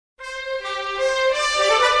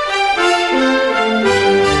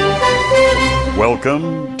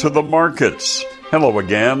Welcome to the markets. Hello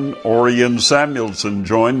again, Orion Samuelson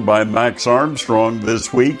joined by Max Armstrong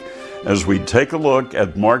this week as we take a look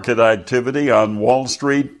at market activity on Wall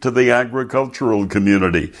Street to the agricultural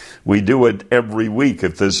community. We do it every week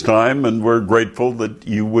at this time, and we're grateful that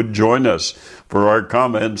you would join us for our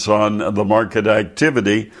comments on the market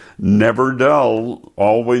activity. Never dull,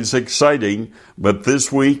 always exciting, but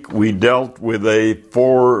this week we dealt with a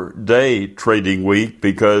 4-day trading week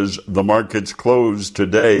because the markets closed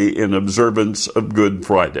today in observance of Good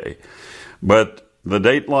Friday. But the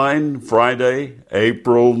dateline, Friday,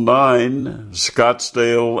 April 9,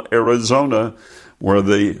 Scottsdale, Arizona, where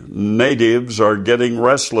the natives are getting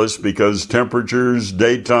restless because temperatures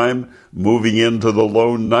daytime moving into the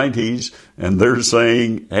low 90s, and they're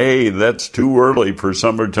saying, hey, that's too early for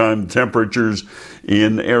summertime temperatures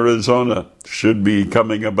in Arizona. Should be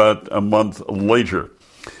coming about a month later.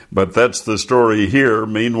 But that's the story here.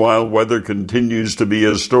 Meanwhile, weather continues to be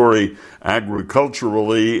a story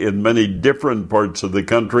agriculturally in many different parts of the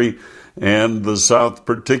country, and the South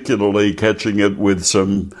particularly catching it with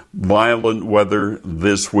some violent weather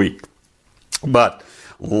this week. But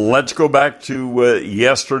let's go back to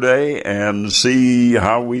yesterday and see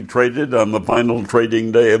how we traded on the final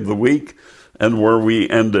trading day of the week and where we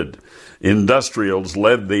ended. Industrials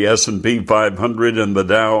led the S&P 500 and the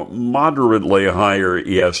Dow moderately higher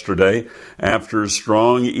yesterday after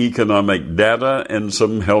strong economic data and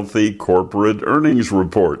some healthy corporate earnings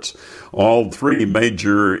reports. All three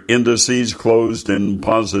major indices closed in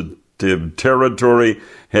positive territory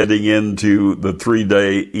heading into the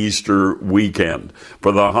 3-day Easter weekend.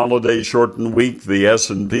 For the holiday-shortened week, the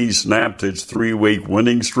S&P snapped its 3-week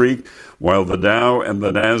winning streak, while the Dow and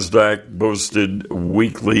the Nasdaq boasted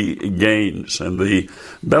weekly gains. And the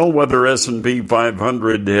bellwether S&P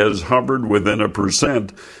 500 has hovered within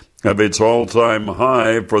 1% of its all-time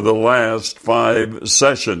high for the last 5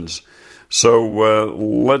 sessions. So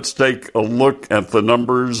let's take a look at the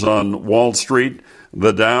numbers on Wall Street.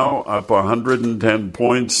 The Dow up 110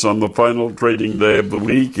 points on the final trading day of the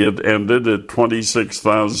week. It ended at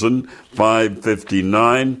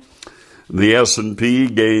 26,559. The S&P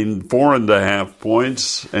gained 4.5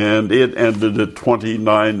 points, and it ended at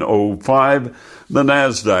 2905. The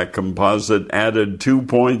Nasdaq Composite added 2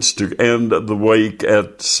 points to end the week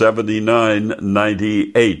at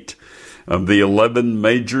 7998. Of the 11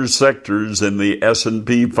 major sectors in the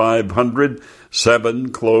S&P 500,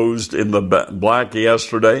 7 closed in the black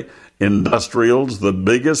yesterday. Industrials, the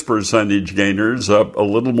biggest percentage gainers, up a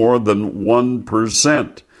little more than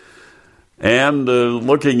 1%. And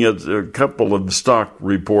looking at a couple of stock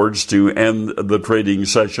reports to end the trading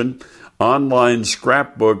session, online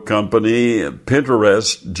scrapbook company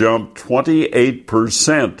Pinterest jumped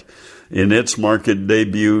 28% in its market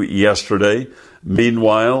debut yesterday.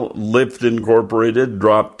 Meanwhile, Lyft Incorporated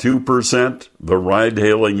dropped 2%. The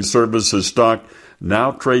ride-hailing services stock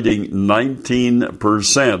now trading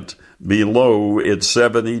 19% below its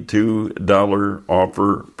 $72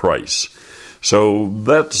 offer price. So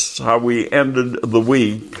that's how we ended the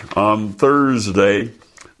week on Thursday,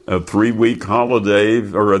 a 3-week holiday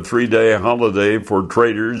or a 3-day holiday for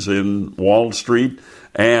traders in Wall Street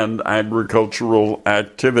and agricultural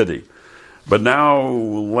activity. But now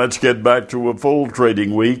let's get back to a full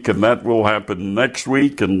trading week, and that will happen next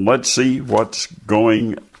week, and let's see what's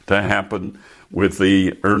going to happen with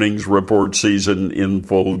the earnings report season in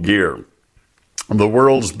full gear. The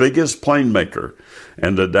world's biggest plane maker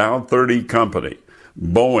and a Dow 30 company,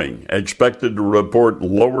 Boeing, expected to report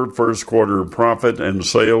lower first quarter profit and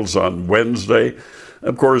sales on Wednesday,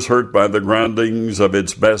 of course hurt by the groundings of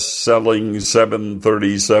its best-selling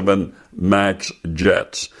 737 MAX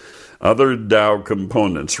jets. Other Dow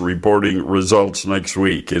components reporting results next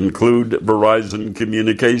week include Verizon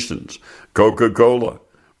Communications, Coca-Cola,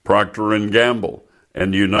 Procter & Gamble,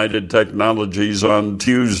 and United Technologies on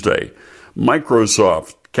Tuesday.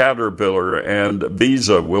 Microsoft, Caterpillar, and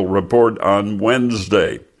Visa will report on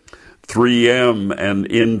Wednesday. 3M and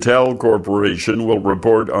Intel Corporation will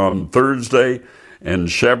report on Thursday, and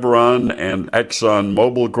Chevron and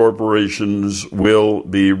ExxonMobil corporations will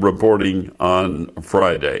be reporting on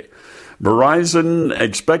Friday. Verizon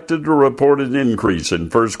expected to report an increase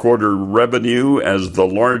in first quarter revenue as the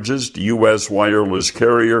largest U.S. wireless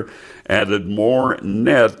carrier added more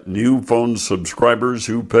net new phone subscribers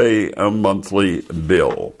who pay a monthly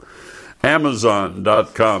bill.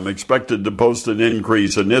 Amazon.com expected to post an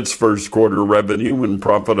increase in its first quarter revenue and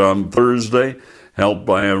profit on Thursday, helped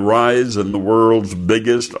by a rise in the world's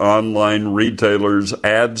biggest online retailers'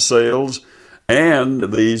 ad sales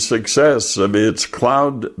and the success of its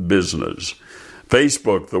cloud business.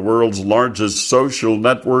 Facebook, the world's largest social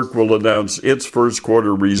network, will announce its first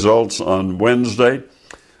quarter results on Wednesday.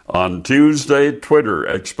 On Tuesday, Twitter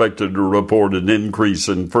expected to report an increase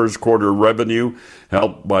in first quarter revenue,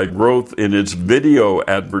 helped by growth in its video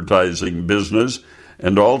advertising business.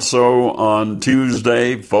 And also on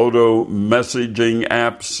Tuesday, photo messaging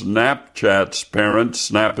app Snapchat's parent,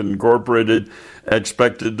 Snap Incorporated,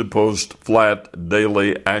 expected to post flat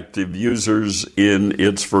daily active users in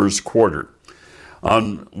its first quarter.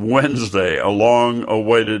 On Wednesday, a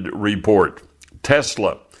long-awaited report.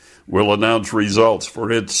 Tesla will announce results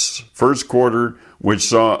for its first quarter, which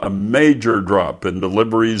saw a major drop in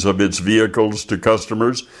deliveries of its vehicles to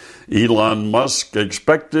customers. Elon Musk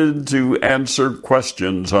expected to answer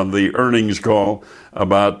questions on the earnings call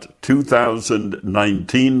about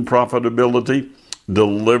 2019 profitability,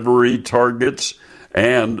 delivery targets,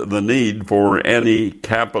 and the need for any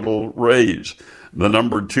capital raise. The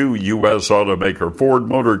number 2 U.S. automaker, Ford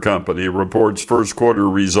Motor Company, reports first quarter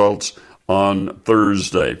results on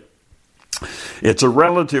Thursday. It's a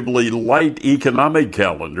relatively light economic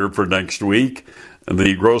calendar for next week.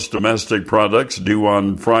 The gross domestic products due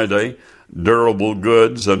on Friday, durable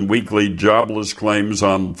goods and weekly jobless claims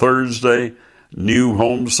on Thursday, new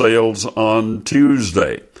home sales on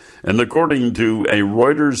Tuesday. And according to a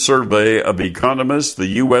Reuters survey of economists, the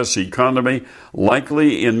U.S. economy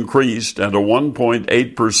likely increased at a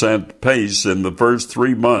 1.8% pace in the first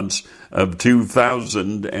 3 months of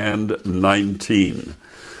 2019.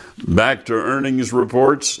 Back to earnings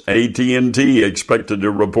reports. AT&T expected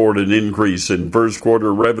to report an increase in first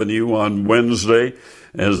quarter revenue on Wednesday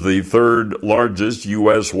as the third largest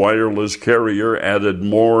U.S. wireless carrier added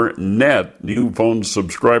more net new phone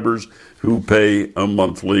subscribers who pay a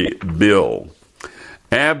monthly bill.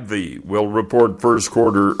 AbbVie will report first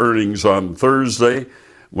quarter earnings on Thursday,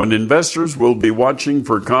 when investors will be watching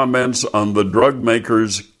for comments on the drug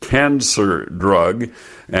maker's cancer drug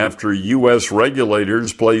after U.S.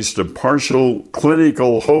 regulators placed a partial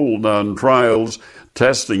clinical hold on trials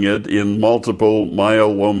testing it in multiple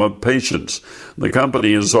myeloma patients. The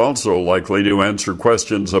company is also likely to answer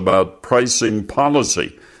questions about pricing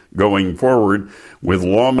policy going forward, with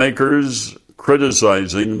lawmakers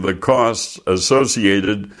criticizing the costs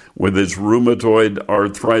associated with its rheumatoid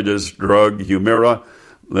arthritis drug Humira.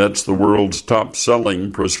 That's the world's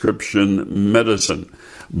top-selling prescription medicine.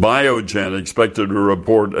 Biogen expected to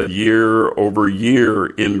report a year-over-year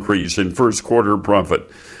increase in first quarter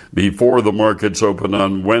profit before the markets open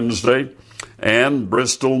on Wednesday. And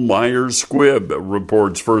Bristol Myers Squibb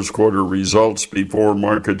reports first quarter results before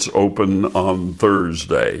markets open on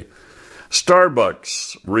Thursday.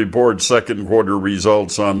 Starbucks reports second quarter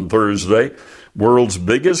results on Thursday. World's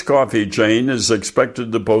biggest coffee chain is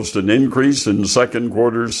expected to post an increase in second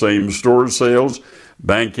quarter same-store sales,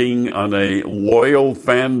 banking on a loyal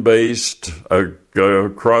fan base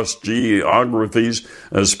across geographies,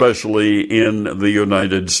 especially in the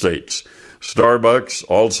United States. Starbucks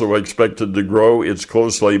also expected to grow its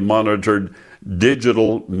closely monitored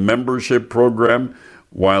digital membership program,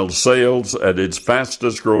 while sales at its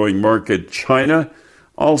fastest-growing market, China,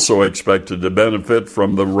 also expected to benefit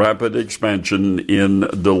from the rapid expansion in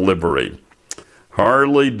delivery.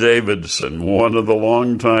 Harley-Davidson, one of the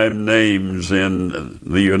longtime names in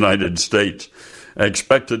the United States,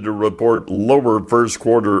 expected to report lower first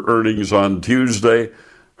quarter earnings on Tuesday,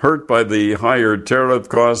 hurt by the higher tariff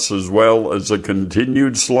costs as well as a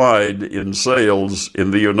continued slide in sales in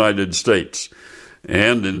the United States.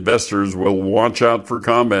 And investors will watch out for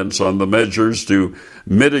comments on the measures to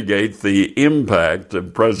mitigate the impact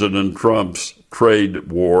of President Trump's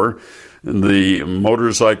trade war. The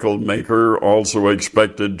motorcycle maker also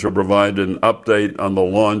expected to provide an update on the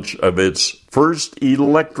launch of its first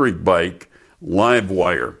electric bike,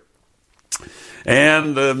 Livewire.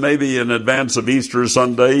 And maybe in advance of Easter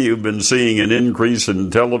Sunday, you've been seeing an increase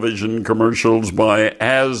in television commercials by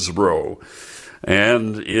Hasbro.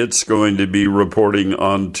 And it's going to be reporting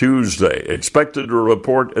on Tuesday. Expected to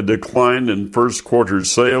report a decline in first quarter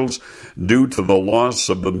sales due to the loss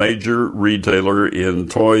of the major retailer in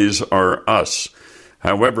Toys R Us.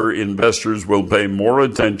 However, investors will pay more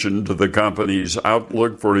attention to the company's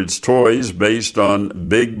outlook for its toys based on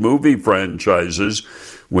big movie franchises,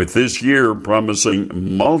 with this year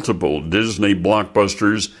promising multiple Disney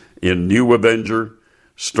blockbusters in New Avenger,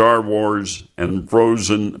 Star Wars, and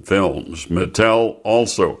Frozen films. Mattel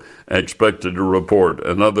also expected to report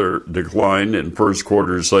another decline in first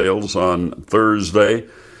quarter sales on Thursday,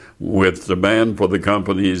 with demand for the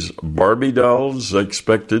company's Barbie dolls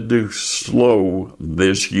expected to slow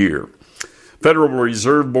this year. Federal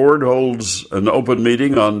Reserve Board holds an open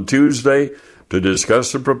meeting on Tuesday. to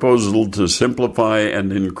discuss a proposal to simplify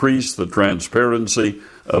and increase the transparency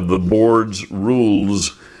of the board's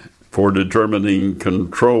rules for determining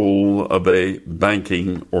control of a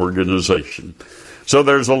banking organization. So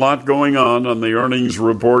there's a lot going on the earnings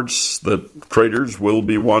reports that traders will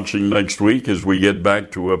be watching next week as we get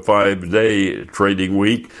back to a 5-day trading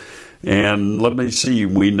week. And let me see,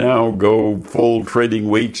 we now go full trading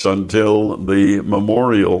weeks until the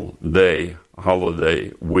Memorial Day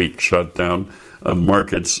holiday week shutdown of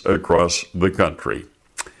markets across the country.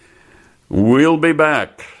 We'll be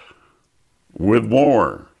back with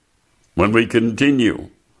more when we continue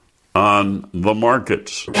on the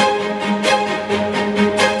markets.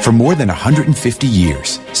 For more than 150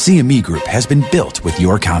 years, CME Group has been built with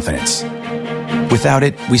your confidence. Without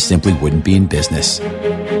it, we simply wouldn't be in business.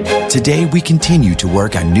 Today, we continue to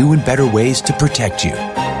work on new and better ways to protect you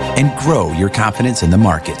and grow your confidence in the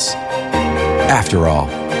markets. After all,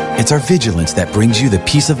 it's our vigilance that brings you the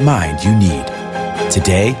peace of mind you need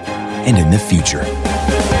today and in the future.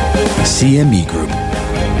 CME Group.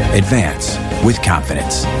 Advance with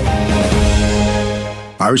confidence.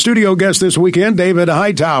 Our studio guest this weekend, David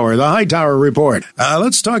Hightower, the Hightower Report.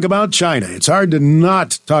 Let's talk about China. It's hard to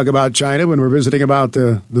not talk about China when we're visiting about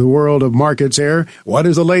the world of markets here. What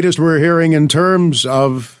is the latest we're hearing in terms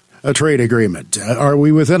of a trade agreement? Are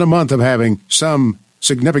we within a month of having some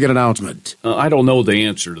significant announcement? I don't know the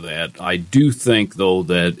answer to that. I do think, though,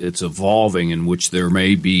 that it's evolving in which there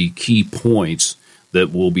may be key points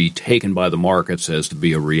that will be taken by the markets as to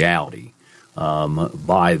be a reality.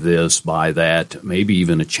 By this, by that, maybe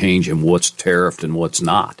even a change in what's tariffed and what's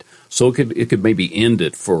not. So it could maybe end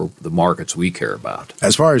it for the markets we care about.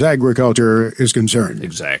 As far as agriculture is concerned.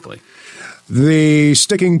 Exactly. The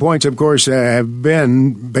sticking points, of course, have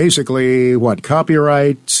been basically,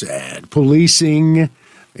 copyright and policing,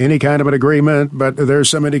 any kind of an agreement, but there's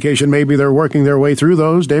some indication maybe they're working their way through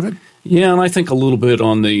those, David? Yeah, and I think a little bit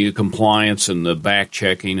on the compliance and the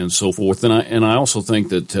back-checking and so forth. And I also think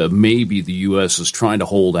that maybe the U.S. is trying to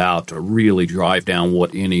hold out to really drive down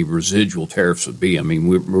what any residual tariffs would be. I mean,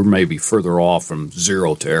 we're maybe further off from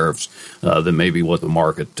zero tariffs than maybe what the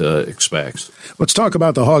market expects. Let's talk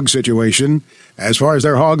about the hog situation. As far as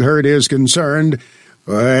their hog herd is concerned,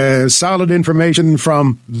 solid information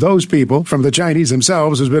from those people, from the Chinese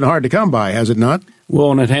themselves, has been hard to come by, has it not?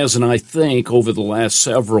 Well, and it has, and I think over the last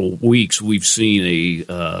several weeks we've seen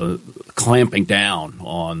a clamping down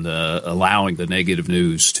on allowing the negative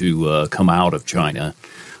news to come out of China.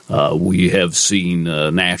 We have seen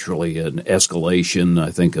naturally an escalation.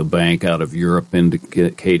 I think a bank out of Europe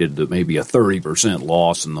indicated that maybe a 30%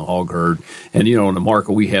 loss in the hog herd. And, in the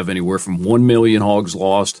market we have anywhere from 1 million hogs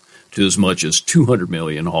lost to as much as 200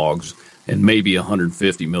 million hogs, and maybe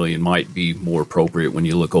 150 million might be more appropriate when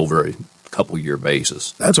you look over a couple-year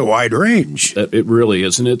basis. That's a wide range. It really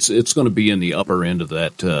is, and it's going to be in the upper end of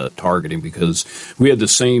that targeting because we had the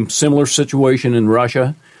similar situation in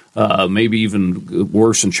Russia, maybe even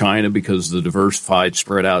worse in China because of the diversified,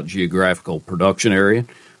 spread-out geographical production area.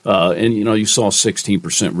 And, you saw a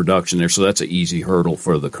 16% reduction there, so that's an easy hurdle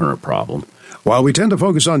for the current problem. While we tend to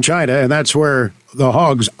focus on China, and that's where the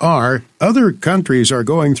hogs are, other countries are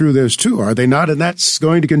going through this too, are they not? And that's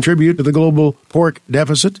going to contribute to the global pork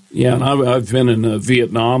deficit? Yeah, and I've been in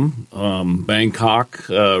Vietnam, Bangkok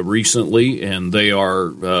recently, and they are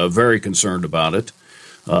very concerned about it.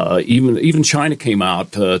 Even China came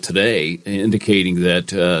out today indicating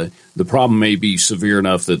that the problem may be severe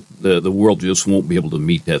enough that the world just won't be able to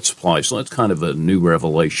meet that supply. So that's kind of a new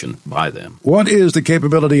revelation by them. What is the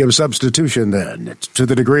capability of substitution then, to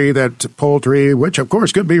the degree that poultry, which of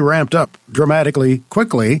course could be ramped up dramatically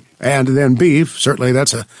quickly, and then beef, certainly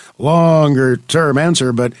that's a longer-term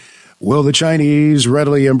answer, but will the Chinese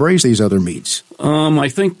readily embrace these other meats? I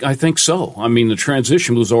think so. I mean, the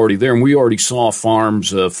transition was already there, and we already saw farms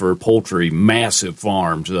for poultry, massive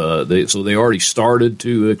farms. So they already started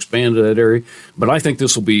to expand to that area. But I think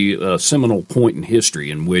this will be a seminal point in history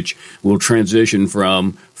in which we'll transition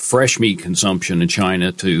from fresh meat consumption in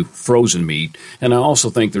China to frozen meat. And I also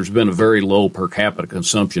think there's been a very low per capita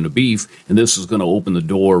consumption of beef, and this is going to open the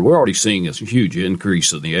door. We're already seeing a huge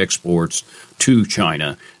increase in the exports to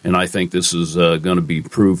China, and I think this is going to be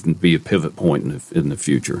proved to be a pivot point in the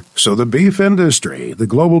future. So the beef industry, the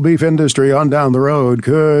global beef industry on down the road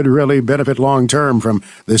could really benefit long-term from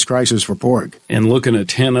this crisis for pork. And looking at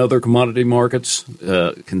 10 other commodity markets,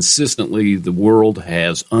 consistently the world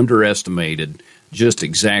has underestimated just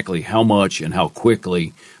exactly how much and how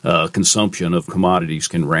quickly consumption of commodities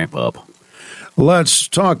can ramp up. Let's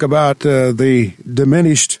talk about the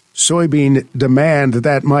diminished soybean demand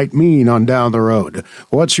that might mean on down the road?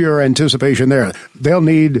 What's your anticipation there? They'll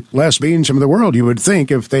need less beans from the world, you would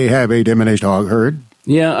think, if they have a diminished hog herd.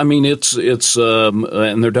 Yeah, I mean, it's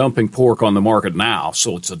and they're dumping pork on the market now,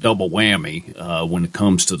 so it's a double whammy when it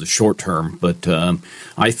comes to the short term. But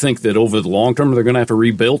I think that over the long term, they're going to have to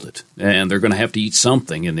rebuild it, and they're going to have to eat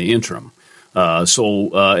something in the interim.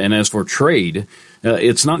 And as for trade,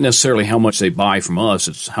 it's not necessarily how much they buy from us;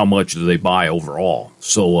 it's how much do they buy overall.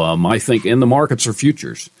 So I think, and the markets are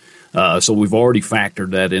futures. So we've already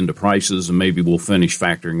factored that into prices, and maybe we'll finish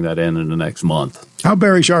factoring that in the next month. How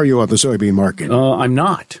bearish are you on the soybean market? I'm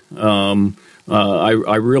not.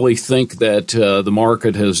 I really think that the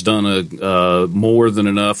market has done more than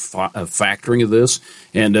enough factoring of this,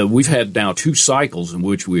 and we've had now 2 cycles in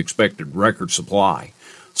which we expected record supply.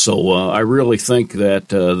 So I really think that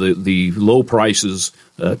the low prices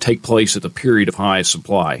take place at the period of highest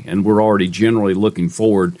supply, and we're already generally looking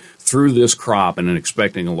forward through this crop and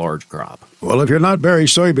expecting a large crop. Well, if you're not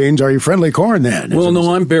bearish soybeans, are you friendly corn then? Well,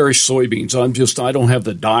 no, I'm bearish soybeans. I don't have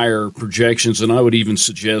the dire projections, and I would even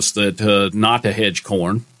suggest that not to hedge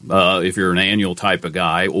corn if you're an annual type of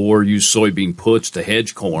guy, or use soybean puts to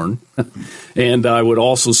hedge corn. And I would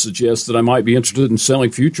also suggest that I might be interested in selling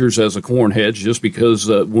futures as a corn hedge, just because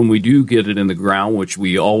when we do get it in the ground, which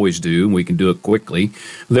we always do, and we can do it quickly,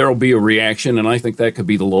 there will be a reaction, and I think that could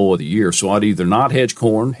be the low of the year. So I'd either not hedge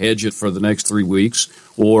corn, hedge it for the next 3 weeks,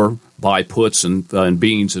 or buy puts and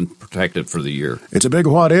beans and protect it for the year. It's a big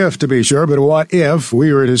what if, to be sure, but what if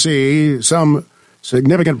we were to see some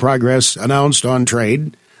significant progress announced on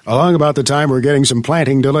trade along about the time we're getting some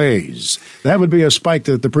planting delays? That would be a spike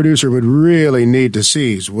that the producer would really need to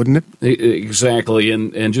seize, wouldn't it? Exactly,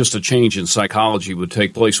 and just a change in psychology would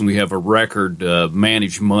take place when we have a record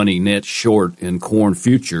managed money net short in corn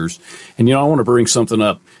futures. And, I want to bring something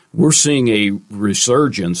up. We're seeing a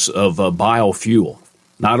resurgence of biofuel,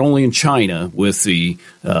 not only in China with the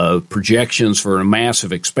projections for a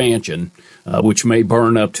massive expansion, which may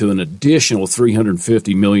burn up to an additional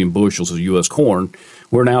 350 million bushels of U.S. corn.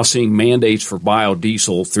 We're now seeing mandates for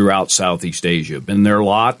biodiesel throughout Southeast Asia. Been there a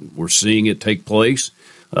lot. We're seeing it take place.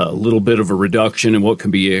 A little bit of a reduction in what can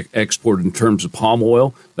be exported in terms of palm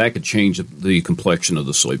oil. That could change the complexion of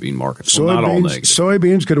the soybean market. So not all negative.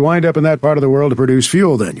 Soybeans could wind up in that part of the world to produce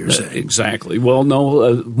fuel, then, you're saying? Exactly. Well,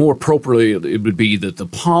 no, more appropriately, it would be that the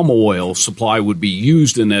palm oil supply would be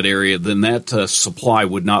used in that area. Then that supply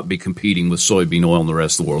would not be competing with soybean oil in the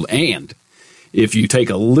rest of the world. And if you take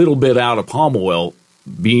a little bit out of palm oil,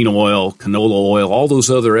 bean oil, canola oil, all those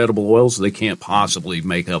other edible oils, they can't possibly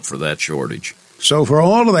make up for that shortage. So for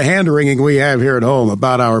all of the hand-wringing we have here at home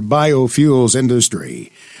about our biofuels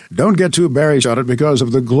industry, don't get too bearish on it because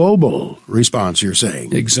of the global response, you're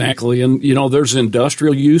saying. Exactly. And, there's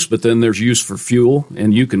industrial use, but then there's use for fuel,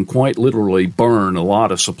 and you can quite literally burn a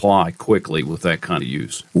lot of supply quickly with that kind of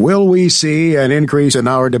use. Will we see an increase in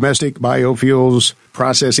our domestic biofuels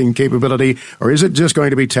processing capability, or is it just going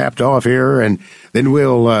to be tapped off here, and then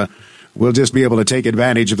we'll just be able to take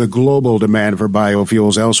advantage of the global demand for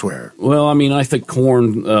biofuels elsewhere? Well, I think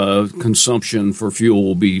corn consumption for fuel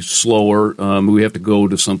will be slower. We have to go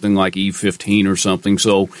to something like E15 or something,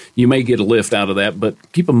 so you may get a lift out of that. But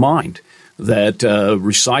keep in mind that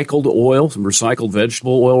recycled oil, recycled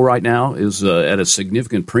vegetable oil right now is at a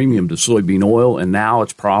significant premium to soybean oil, and now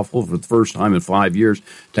it's profitable for the first time in 5 years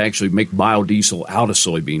to actually make biodiesel out of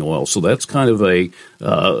soybean oil. So that's kind of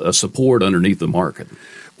a support underneath the market.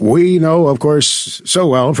 We know, of course, so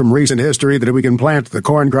well from recent history that we can plant the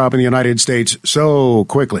corn crop in the United States so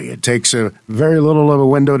quickly. It takes a very little of a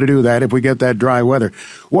window to do that if we get that dry weather.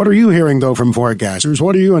 What are you hearing, though, from forecasters?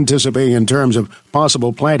 What are you anticipating in terms of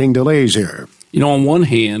possible planting delays here? On one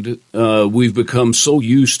hand, we've become so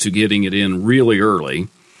used to getting it in really early,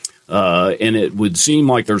 and it would seem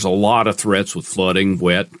like there's a lot of threats with flooding,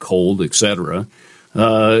 wet, cold, etc.,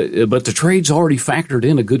 but the trade's already factored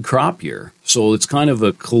in a good crop year. So it's kind of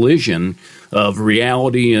a collision of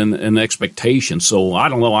reality and expectation. So I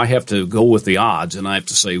don't know. I have to go with the odds, and I have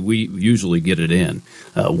to say we usually get it in.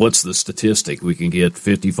 What's the statistic? We can get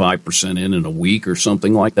 55% in a week or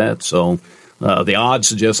something like that. So the odds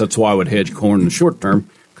suggest that's why I would hedge corn in the short term,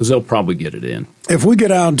 because they'll probably get it in. If we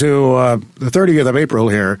get out to the 30th of April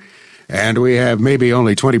here, and we have maybe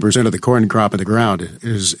only 20% of the corn crop in the ground,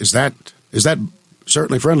 is that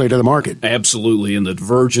certainly friendly to the market? Absolutely, and the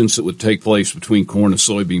divergence that would take place between corn and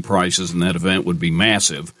soybean prices in that event would be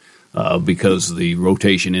massive because the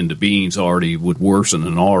rotation into beans already would worsen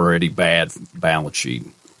an already bad balance sheet.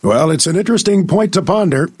 Well, it's an interesting point to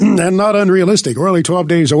ponder and not unrealistic. We're only 12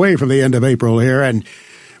 days away from the end of April here, and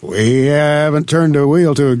We haven't turned the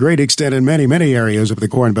wheel to a great extent in many, many areas of the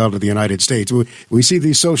Corn Belt of the United States. We see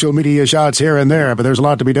these social media shots here and there, but there's a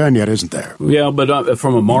lot to be done yet, isn't there? Yeah, but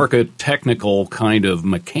from a market technical kind of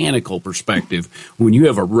mechanical perspective, when you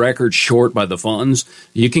have a record short by the funds,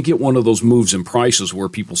 you can get one of those moves in prices where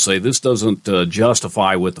people say this doesn't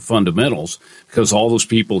justify with the fundamentals because all those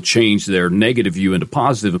people change their negative view into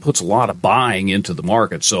positive. It puts a lot of buying into the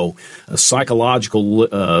market. So a psychological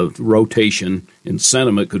rotation in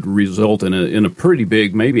sentiment could result in a pretty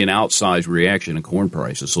big, maybe an outsized reaction in corn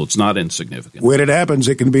prices. So it's not insignificant. When it happens,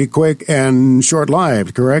 it can be quick and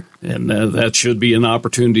short-lived, correct? And that should be an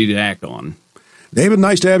opportunity to act on. David,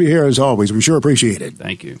 nice to have you here as always. We sure appreciate it.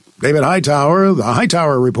 Thank you. David Hightower, the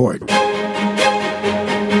Hightower Report.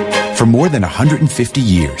 For more than 150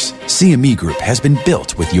 years, CME Group has been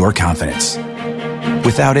built with your confidence.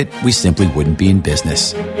 Without it, we simply wouldn't be in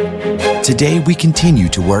business. Today, we continue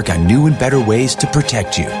to work on new and better ways to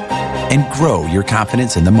protect you and grow your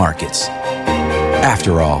confidence in the markets.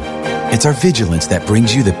 After all, it's our vigilance that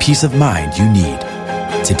brings you the peace of mind you need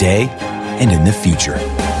today and in the future.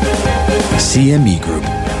 CME Group.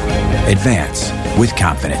 Advance with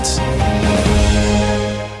confidence.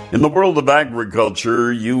 In the world of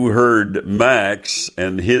agriculture, you heard Max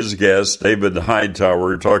and his guest, David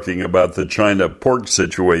Hightower, talking about the China pork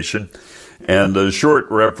situation, and a short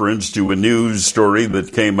reference to a news story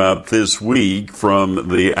that came out this week from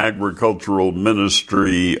the Agricultural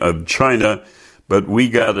Ministry of China, but we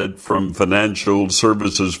got it from financial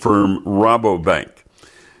services firm Rabobank.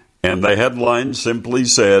 And the headline simply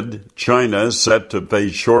said, China set to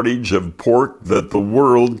face shortage of pork that the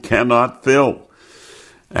world cannot fill.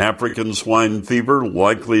 African swine fever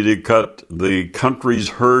likely to cut the country's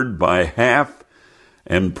herd by half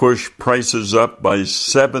and push prices up by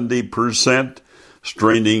 70%,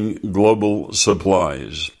 straining global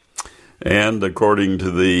supplies. And according to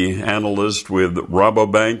the analyst with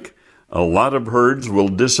Rabobank, a lot of herds will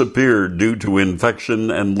disappear due to infection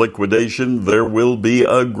and liquidation. There will be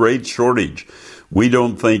a great shortage. We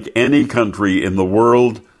don't think any country in the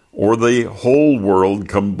world or the whole world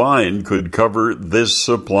combined could cover this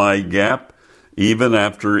supply gap. Even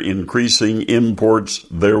after increasing imports,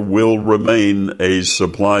 there will remain a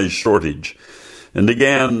supply shortage. And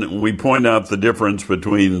again, we point out the difference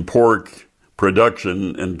between pork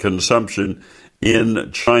production and consumption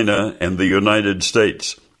in China and the United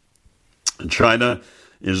States. China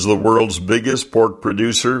is the world's biggest pork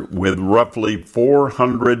producer with roughly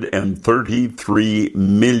 433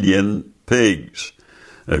 million pigs,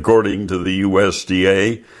 according to the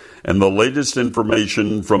USDA, and the latest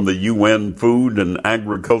information from the UN Food and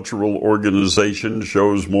Agricultural Organization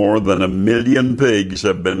shows more than 1 million pigs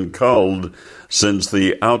have been culled since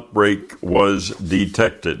the outbreak was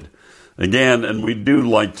detected. Again, and we do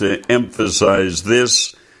like to emphasize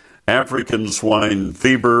this, African swine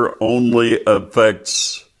fever only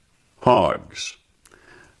affects hogs.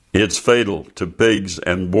 It's fatal to pigs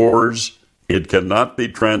and boars. It cannot be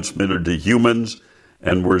transmitted to humans,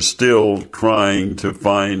 and we're still trying to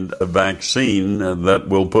find a vaccine that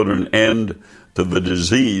will put an end to the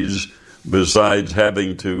disease, besides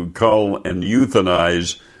having to cull and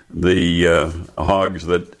euthanize the hogs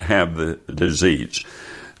that have the disease.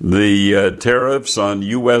 The tariffs on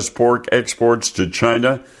U.S. pork exports to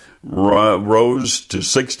China rose to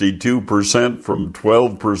 62% from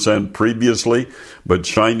 12% previously, but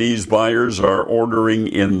Chinese buyers are ordering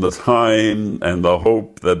in the time and the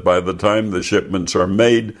hope that by the time the shipments are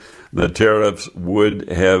made, the tariffs would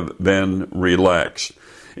have been relaxed.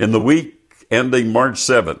 In the week ending March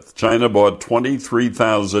 7th, China bought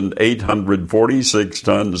 23,846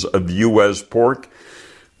 tons of U.S. pork.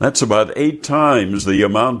 That's about 8 times the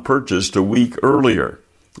amount purchased a week earlier,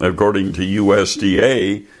 according to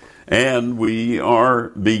USDA. And we are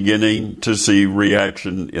beginning to see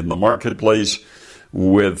reaction in the marketplace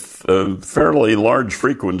with a fairly large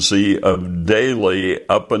frequency of daily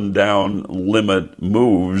up and down limit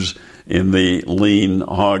moves in the lean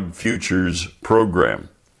hog futures program.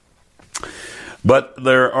 But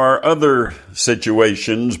there are other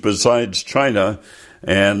situations besides China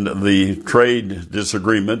and the trade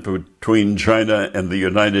disagreement between China and the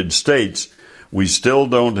United States. We still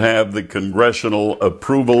don't have the congressional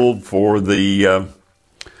approval for the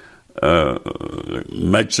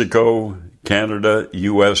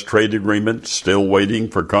Mexico-Canada-U.S. trade agreement. Still waiting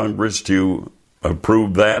for Congress to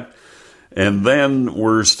approve that. And then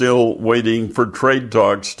we're still waiting for trade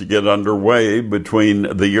talks to get underway between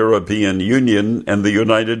the European Union and the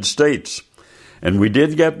United States. And we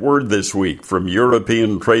did get word this week from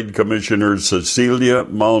European Trade Commissioner Cecilia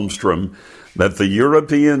Malmström that the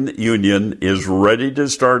European Union is ready to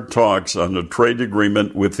start talks on a trade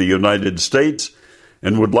agreement with the United States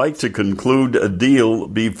and would like to conclude a deal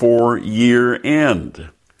before year end.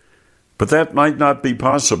 But that might not be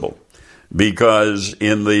possible, because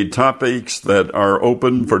in the topics that are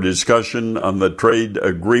open for discussion on the trade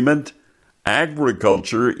agreement,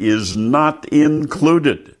 agriculture is not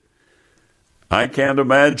included. I can't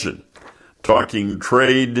imagine talking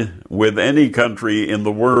trade with any country in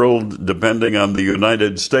the world, depending on the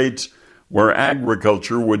United States, where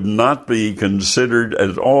agriculture would not be considered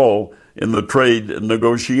at all in the trade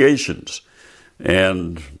negotiations.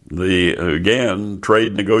 And the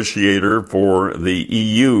trade negotiator for the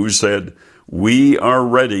EU said, "We are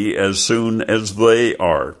ready as soon as they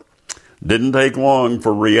are." Didn't take long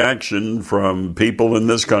for reaction from people in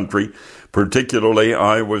this country, particularly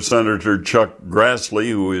Iowa Senator Chuck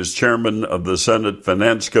Grassley, who is chairman of the Senate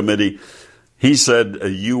Finance Committee. He said a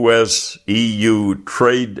U.S.-EU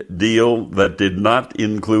trade deal that did not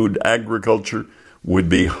include agriculture would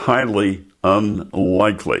be highly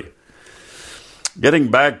unlikely.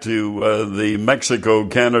 Getting back to the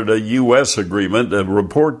Mexico-Canada-U.S. agreement, a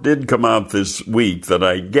report did come out this week that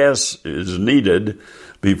I guess is needed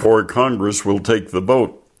before Congress will take the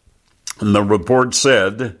vote. And the report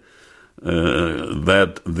said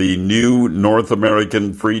that the new North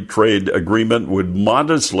American Free Trade Agreement would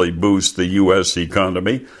modestly boost the U.S.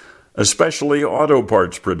 economy, especially auto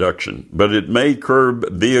parts production, but it may curb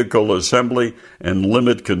vehicle assembly and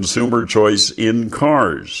limit consumer choice in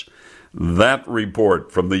cars. That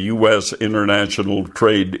report from the U.S. International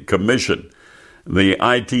Trade Commission. The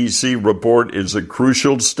ITC report is a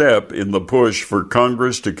crucial step in the push for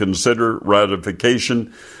Congress to consider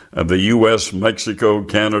ratification of the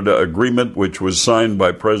U.S.-Mexico-Canada agreement, which was signed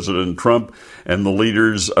by President Trump and the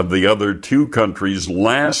leaders of the other two countries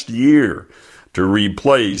last year to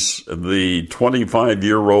replace the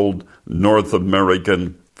 25-year-old North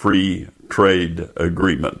American Free Trade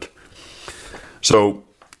Agreement. So,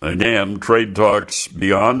 again, trade talks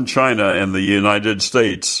beyond China and the United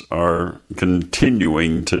States are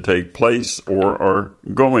continuing to take place or are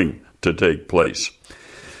going to take place.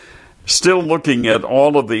 Still looking at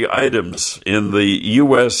all of the items in the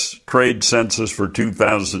U.S. trade census for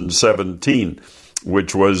 2017,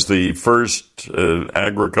 which was the first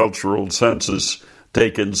agricultural census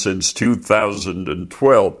taken since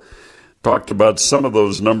 2012. Talked about some of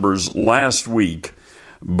those numbers last week,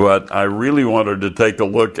 but I really wanted to take a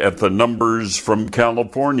look at the numbers from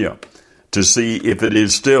California to see if it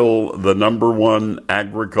is still the number one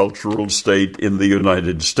agricultural state in the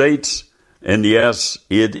United States. And yes,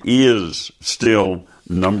 it is still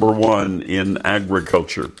number one in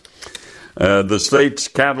agriculture. The state's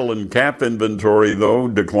cattle and calf inventory, though,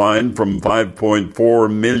 declined from 5.4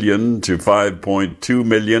 million to 5.2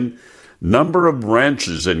 million. Number of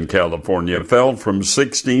ranches in California fell from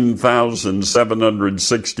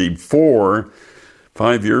 16,764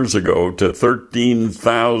 5 years ago to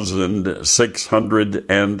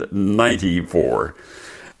 13,694.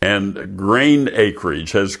 And grain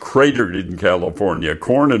acreage has cratered in California.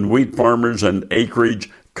 Corn and wheat farmers and acreage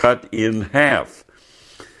cut in half.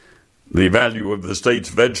 The value of the state's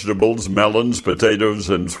vegetables, melons, potatoes,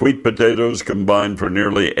 and sweet potatoes combined for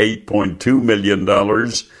nearly $8.2 million.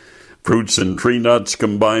 Fruits and tree nuts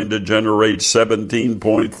combined to generate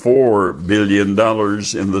 $17.4 billion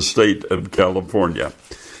in the state of California.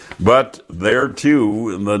 But there,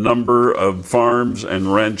 too, the number of farms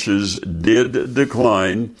and ranches did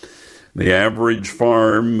decline. The average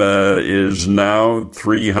farm is now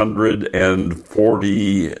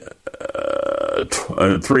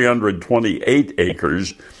 328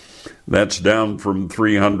 acres. That's down from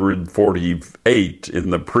 348 in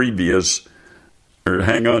the previous.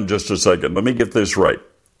 Hang on just a second. Let me get this right.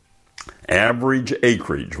 Average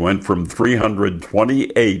acreage went from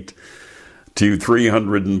 328 to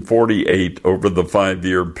 348 over the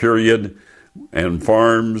 5-year period, and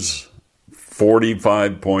farms,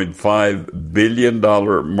 $45.5 billion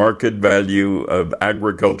market value of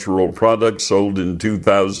agricultural products sold in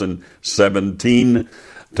 2017,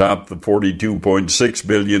 topped the $42.6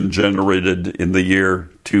 billion generated in the year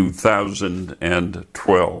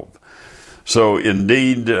 2012. So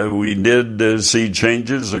indeed, we did see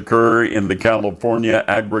changes occur in the California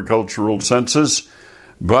agricultural census,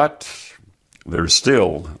 but they're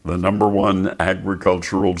still the number one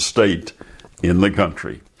agricultural state in the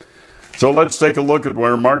country. So let's take a look at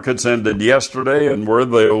where markets ended yesterday and where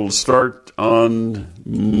they'll start on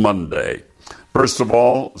Monday. First of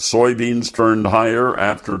all, soybeans turned higher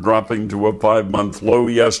after dropping to a 5-month low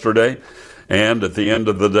yesterday. And at the end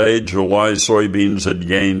of the day, July soybeans had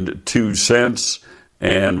gained 2 cents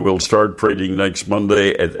and we'll start trading next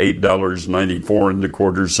Monday at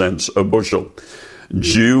 $8.94 a bushel.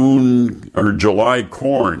 July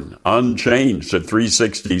corn unchanged at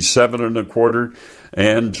 $3.67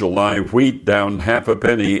 and July wheat down half a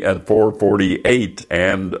penny at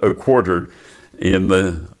 $4.48 in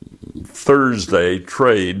the Thursday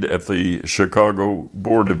trade at the Chicago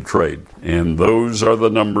Board of Trade. And those are the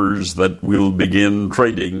numbers that we'll begin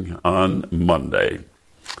trading on Monday.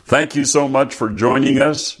 Thank you so much for joining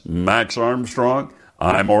us. Max Armstrong.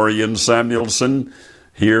 I'm Orion Samuelson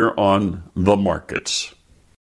here on The Markets.